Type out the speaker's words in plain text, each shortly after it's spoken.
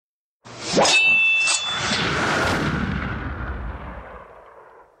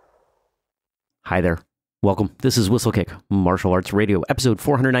Hi there. Welcome. This is Whistlekick, Martial Arts Radio, episode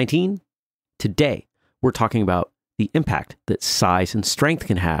 419. Today, we're talking about the impact that size and strength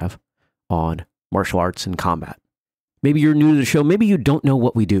can have on martial arts and combat. Maybe you're new to the show. Maybe you don't know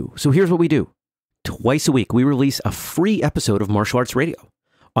what we do. So here's what we do. Twice a week, we release a free episode of Martial Arts Radio.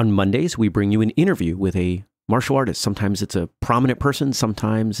 On Mondays, we bring you an interview with a martial artist. Sometimes it's a prominent person.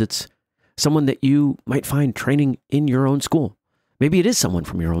 Sometimes it's someone that you might find training in your own school. Maybe it is someone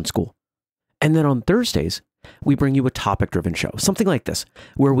from your own school. And then on Thursdays, we bring you a topic-driven show, something like this,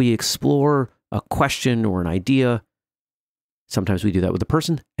 where we explore a question or an idea. Sometimes we do that with a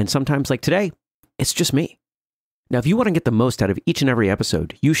person, and sometimes, like today, it's just me. Now, if you want to get the most out of each and every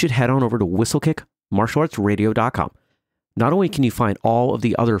episode, you should head on over to whistlekickmartialartsradio.com. Not only can you find all of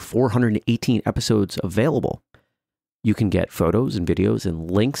the other 418 episodes available, you can get photos and videos and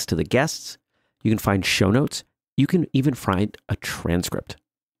links to the guests. You can find show notes. You can even find a transcript.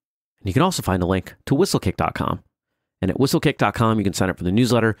 And you can also find a link to whistlekick.com. And at whistlekick.com, you can sign up for the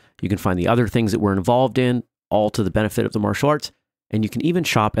newsletter. You can find the other things that we're involved in, all to the benefit of the martial arts. And you can even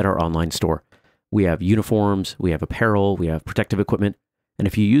shop at our online store. We have uniforms, we have apparel, we have protective equipment. And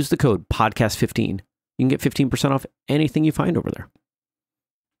if you use the code podcast15, you can get 15% off anything you find over there.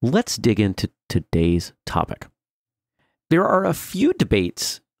 Let's dig into today's topic. There are a few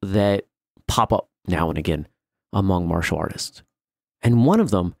debates that pop up now and again among martial artists. And one of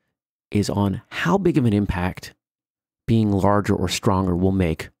them is on how big of an impact being larger or stronger will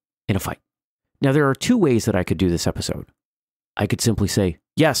make in a fight. Now, there are two ways that I could do this episode. I could simply say,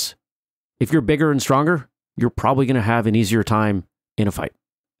 yes, if you're bigger and stronger, you're probably going to have an easier time in a fight.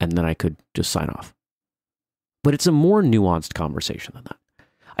 And then I could just sign off. But it's a more nuanced conversation than that.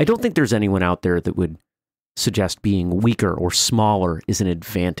 I don't think there's anyone out there that would suggest being weaker or smaller is an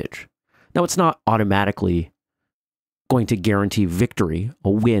advantage. Now, it's not automatically going to guarantee victory, a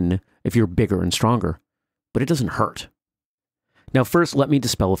win, if you're bigger and stronger, but it doesn't hurt. Now, first, let me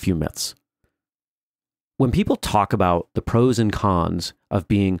dispel a few myths. When people talk about the pros and cons of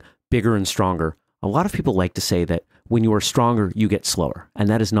being bigger and stronger, a lot of people like to say that when you are stronger, you get slower, and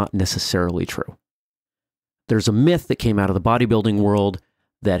that is not necessarily true. There's a myth that came out of the bodybuilding world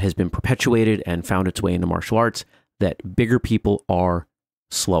that has been perpetuated and found its way into martial arts that bigger people are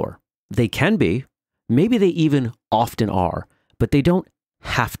slower. They can be, maybe they even often are, but they don't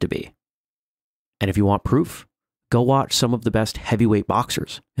have to be. And if you want proof, go watch some of the best heavyweight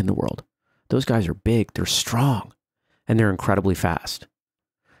boxers in the world. Those guys are big, they're strong, and they're incredibly fast.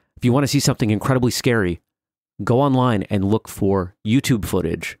 If you want to see something incredibly scary, go online and look for YouTube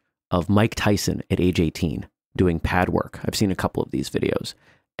footage of Mike Tyson at age 18 doing pad work. I've seen a couple of these videos,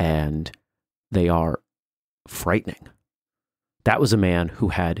 and they are frightening. That was a man who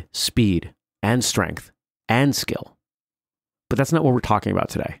had speed and strength and skill. But that's not what we're talking about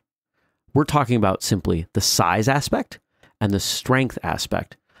today. We're talking about simply the size aspect and the strength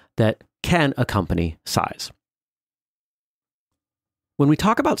aspect that can accompany size. When we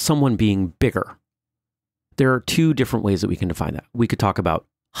talk about someone being bigger, there are two different ways that we can define that. We could talk about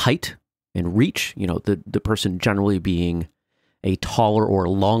height and reach, the person generally being a taller or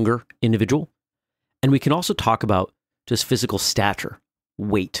longer individual. And we can also talk about just physical stature,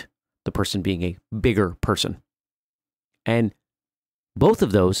 weight, the person being a bigger person. And both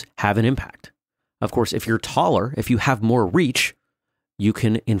of those have an impact. Of course, if you're taller, if you have more reach, you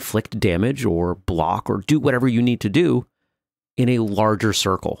can inflict damage or block or do whatever you need to do in a larger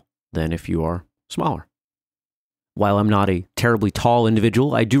circle than if you are smaller. While I'm not a terribly tall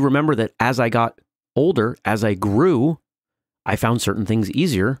individual, I do remember that as I got older, as I grew, I found certain things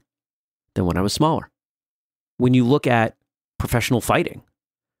easier than when I was smaller. When you look at professional fighting,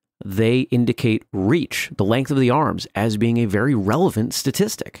 they indicate reach, the length of the arms, as being a very relevant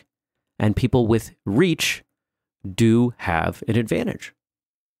statistic. And people with reach do have an advantage.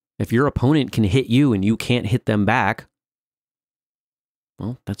 If your opponent can hit you and you can't hit them back,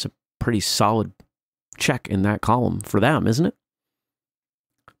 well, that's a pretty solid check in that column for them, isn't it?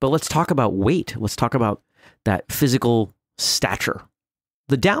 But let's talk about weight. Let's talk about that physical stature.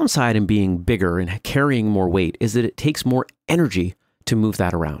 The downside in being bigger and carrying more weight is that it takes more energy to move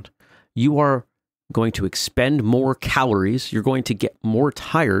that around. You are going to expend more calories. You're going to get more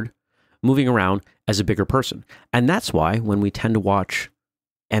tired moving around as a bigger person. And that's why when we tend to watch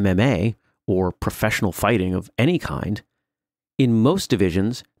MMA or professional fighting of any kind, in most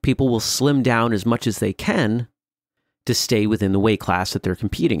divisions, people will slim down as much as they can to stay within the weight class that they're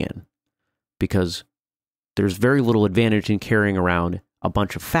competing in, because there's very little advantage in carrying around a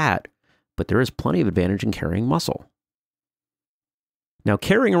bunch of fat, but there is plenty of advantage in carrying muscle. Now,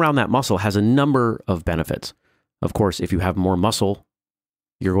 carrying around that muscle has a number of benefits. Of course, if you have more muscle,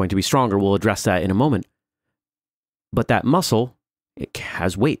 you're going to be stronger. We'll address that in a moment. But that muscle, it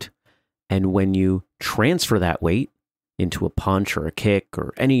has weight. And when you transfer that weight into a punch or a kick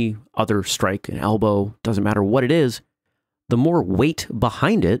or any other strike, an elbow, doesn't matter what it is, the more weight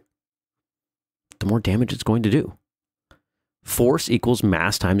behind it, the more damage it's going to do. Force equals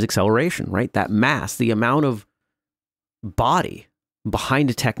mass times acceleration, right? That mass, the amount of body behind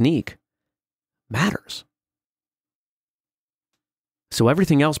a technique matters. So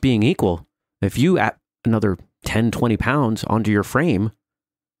everything else being equal, if you add another 10, 20 pounds onto your frame,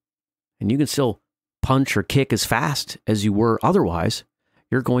 and you can still punch or kick as fast as you were otherwise,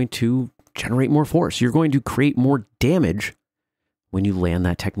 you're going to generate more force. You're going to create more damage when you land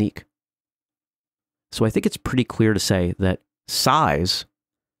that technique. So I think it's pretty clear to say that size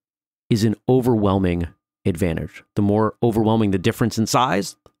is an overwhelming advantage. The more overwhelming the difference in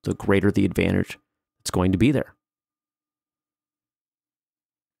size, the greater the advantage it's going to be there.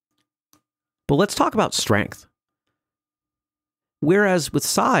 But let's talk about strength. Whereas with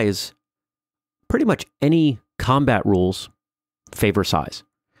size, pretty much any combat rules favor size,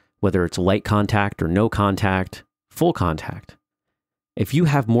 whether it's light contact or no contact, full contact. If you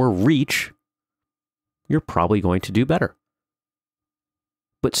have more reach, you're probably going to do better.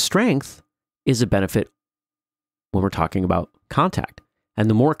 But strength is a benefit when we're talking about contact. And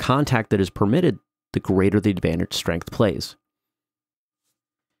the more contact that is permitted, the greater the advantage strength plays.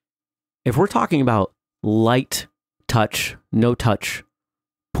 If we're talking about light touch, no touch,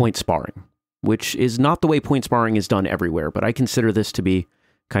 point sparring, which is not the way point sparring is done everywhere, but I consider this to be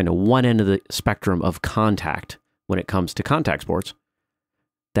kind of one end of the spectrum of contact when it comes to contact sports,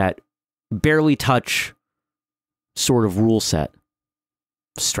 that barely touch sort of rule set,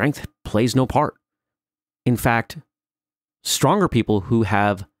 strength plays no part. In fact, stronger people who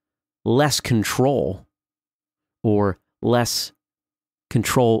have less control or less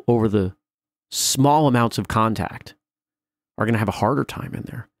control over the small amounts of contact are going to have a harder time in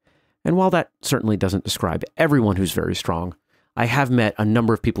there. And while that certainly doesn't describe everyone who's very strong, I have met a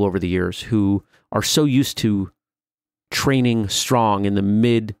number of people over the years who are so used to training strong in the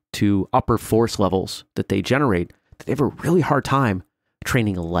mid to upper force levels that they generate that they have a really hard time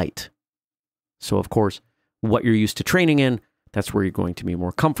training light. So of course, what you're used to training in, that's where you're going to be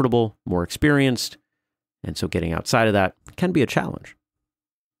more comfortable, more experienced. And so getting outside of that can be a challenge.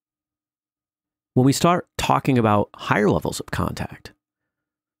 When we start talking about higher levels of contact,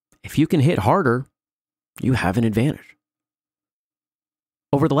 if you can hit harder, you have an advantage.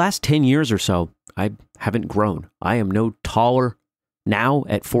 Over the last 10 years or so, I haven't grown. I am no taller now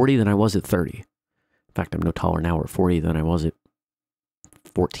at 40 than I was at 30. In fact, I'm no taller now at 40 than I was at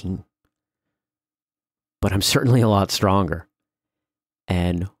 14. But I'm certainly a lot stronger.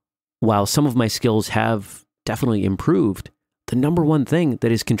 And while some of my skills have definitely improved, the number one thing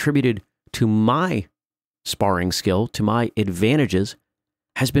that has contributed to my sparring skill, to my advantages,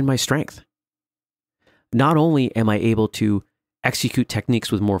 has been my strength. Not only am I able to execute techniques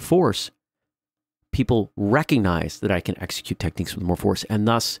with more force, people recognize that I can execute techniques with more force and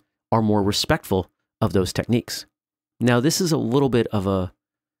thus are more respectful of those techniques. Now, this is a little bit of a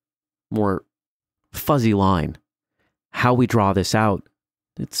more fuzzy line. How we draw this out,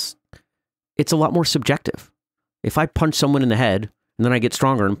 it's a lot more subjective. If I punch someone in the head and then I get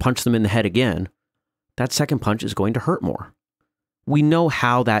stronger and punch them in the head again, that second punch is going to hurt more. We know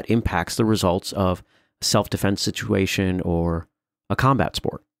how that impacts the results of a self-defense situation or a combat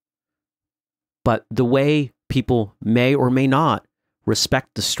sport. But the way people may or may not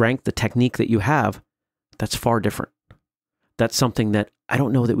respect the strength, the technique that you have, that's far different. That's something that I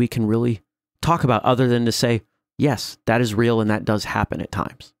don't know that we can really talk about other than to say, yes, that is real and that does happen at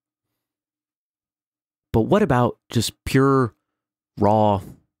times. But what about just pure, raw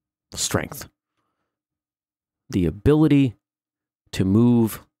strength? The ability to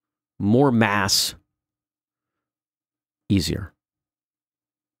move more mass easier.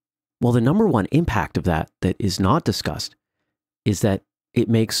 Well, the number one impact of that is not discussed is that it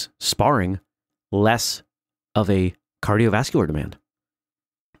makes sparring less of a cardiovascular demand.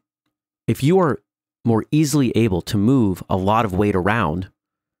 If you are more easily able to move a lot of weight around,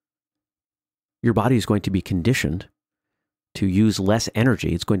 your body is going to be conditioned to use less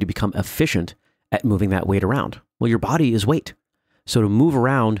energy. It's going to become efficient at moving that weight around. Well, your body is weight. So to move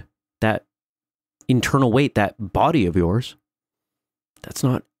around that internal weight, that body of yours, that's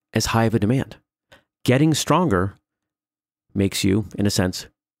not as high of a demand. Getting stronger makes you, in a sense,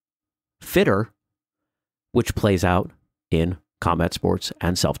 fitter, which plays out in combat sports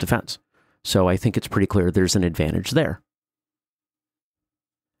and self-defense. So I think it's pretty clear there's an advantage there.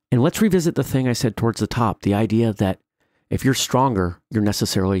 And let's revisit the thing I said towards the top, the idea that If you're stronger, you're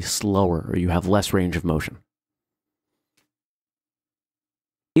necessarily slower or you have less range of motion.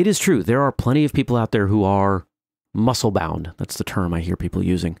 It is true, there are plenty of people out there who are muscle bound. That's the term I hear people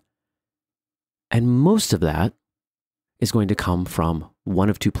using. And most of that is going to come from one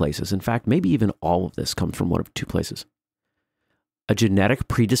of two places. In fact, maybe even all of this comes from one of two places. A genetic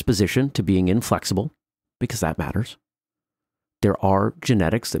predisposition to being inflexible, because that matters. There are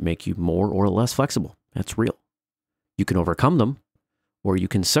genetics that make you more or less flexible. That's real. You can overcome them, or you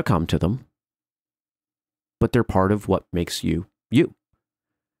can succumb to them, but they're part of what makes you, you.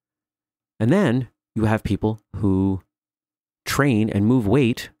 And then you have people who train and move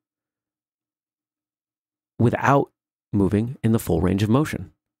weight without moving in the full range of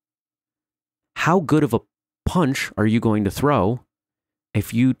motion. How good of a punch are you going to throw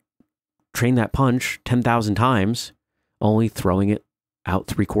if you train that punch 10,000 times, only throwing it out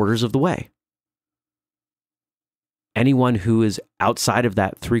 3/4 of the way? Anyone who is outside of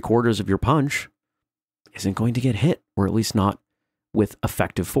that 3/4 of your punch isn't going to get hit, or at least not with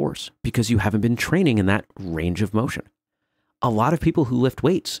effective force, because you haven't been training in that range of motion. A lot of people who lift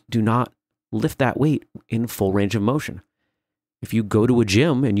weights do not lift that weight in full range of motion. If you go to a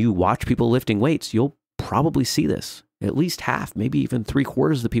gym and you watch people lifting weights, you'll probably see this. At least half, maybe even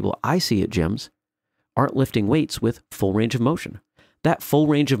 3/4 of the people I see at gyms aren't lifting weights with full range of motion. That full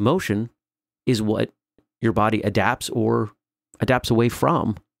range of motion is what your body adapts away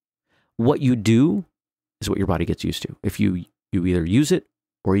from. What you do is what your body gets used to. If you either use it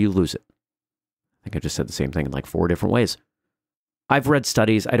or you lose it. I think I just said the same thing in like 4 different ways. I've read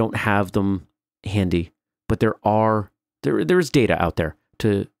studies, I don't have them handy, but there's data out there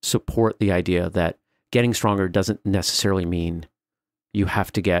to support the idea that getting stronger doesn't necessarily mean you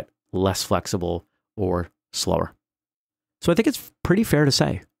have to get less flexible or slower. So I think it's pretty fair to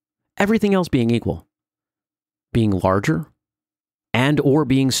say, everything else being equal, being larger and or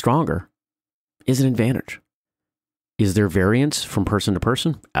being stronger is an advantage. Is there variance from person to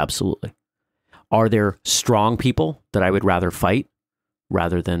person? Absolutely. Are there strong people that I would rather fight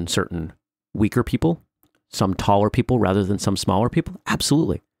rather than certain weaker people? Some taller people rather than some smaller people?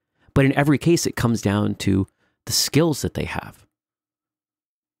 Absolutely. But in every case, it comes down to the skills that they have.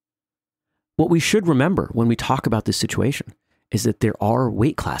 What we should remember when we talk about this situation is that there are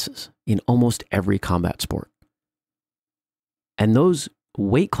weight classes in almost every combat sport. And those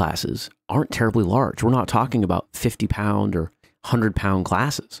weight classes aren't terribly large. We're not talking about 50-pound or 100-pound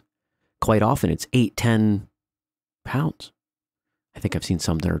classes. Quite often it's 8, 10 pounds. I think I've seen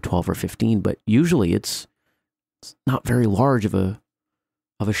some that are 12 or 15, but usually it's not very large of a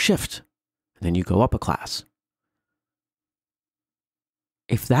shift. And then you go up a class.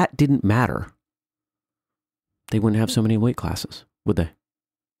 If that didn't matter, they wouldn't have so many weight classes, would they?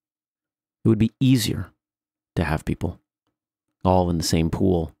 It would be easier to have people all in the same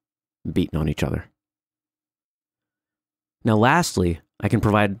pool, beating on each other. Now, lastly, I can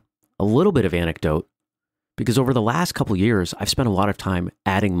provide a little bit of anecdote because over the last couple of years, I've spent a lot of time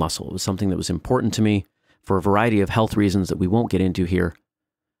adding muscle. It was something that was important to me for a variety of health reasons that we won't get into here.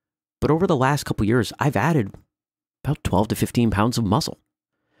 But over the last couple of years, I've added about 12 to 15 pounds of muscle,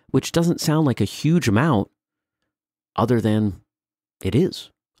 which doesn't sound like a huge amount other than it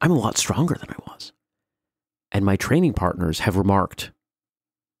is. I'm a lot stronger than I was. And my training partners have remarked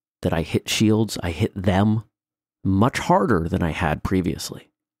that I hit shields, I hit them much harder than I had previously.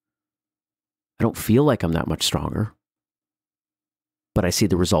 I don't feel like I'm that much stronger, but I see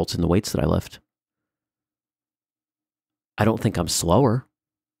the results in the weights that I lift. I don't think I'm slower.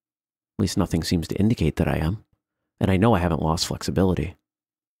 At least nothing seems to indicate that I am. And I know I haven't lost flexibility.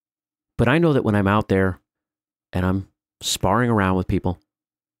 But I know that when I'm out there and I'm sparring around with people,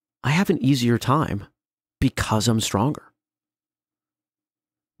 I have an easier time because I'm stronger.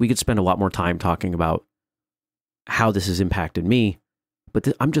 We could spend a lot more time talking about how this has impacted me,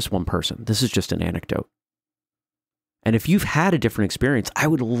 but I'm just one person. This is just an anecdote. And if you've had a different experience, I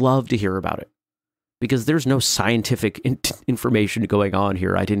would love to hear about it because there's no scientific information going on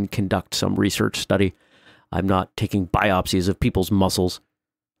here. I didn't conduct some research study. I'm not taking biopsies of people's muscles.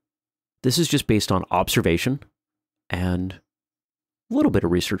 This is just based on observation and a little bit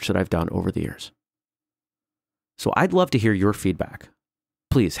of research that I've done over the years. So I'd love to hear your feedback.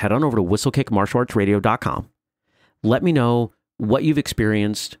 Please head on over to whistlekickmartialartsradio.com. Let me know what you've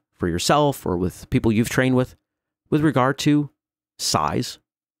experienced for yourself or with people you've trained with regard to size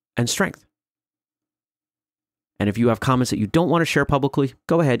and strength. And if you have comments that you don't want to share publicly,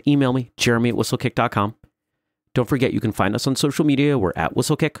 go ahead, email me, jeremy@whistlekick.com. Don't forget, you can find us on social media. We're at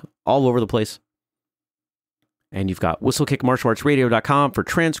whistlekick all over the place. And you've got whistlekickmartialartsradio.com for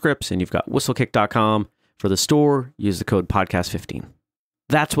transcripts, and you've got whistlekick.com For the store, use the code podcast15.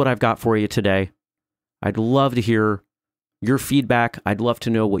 That's what I've got for you today. I'd love to hear your feedback. I'd love to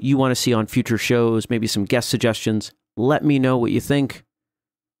know what you want to see on future shows, maybe some guest suggestions. Let me know what you think,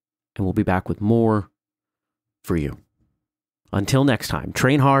 and we'll be back with more for you. Until next time,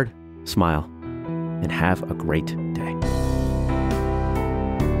 train hard, smile, and have a great day.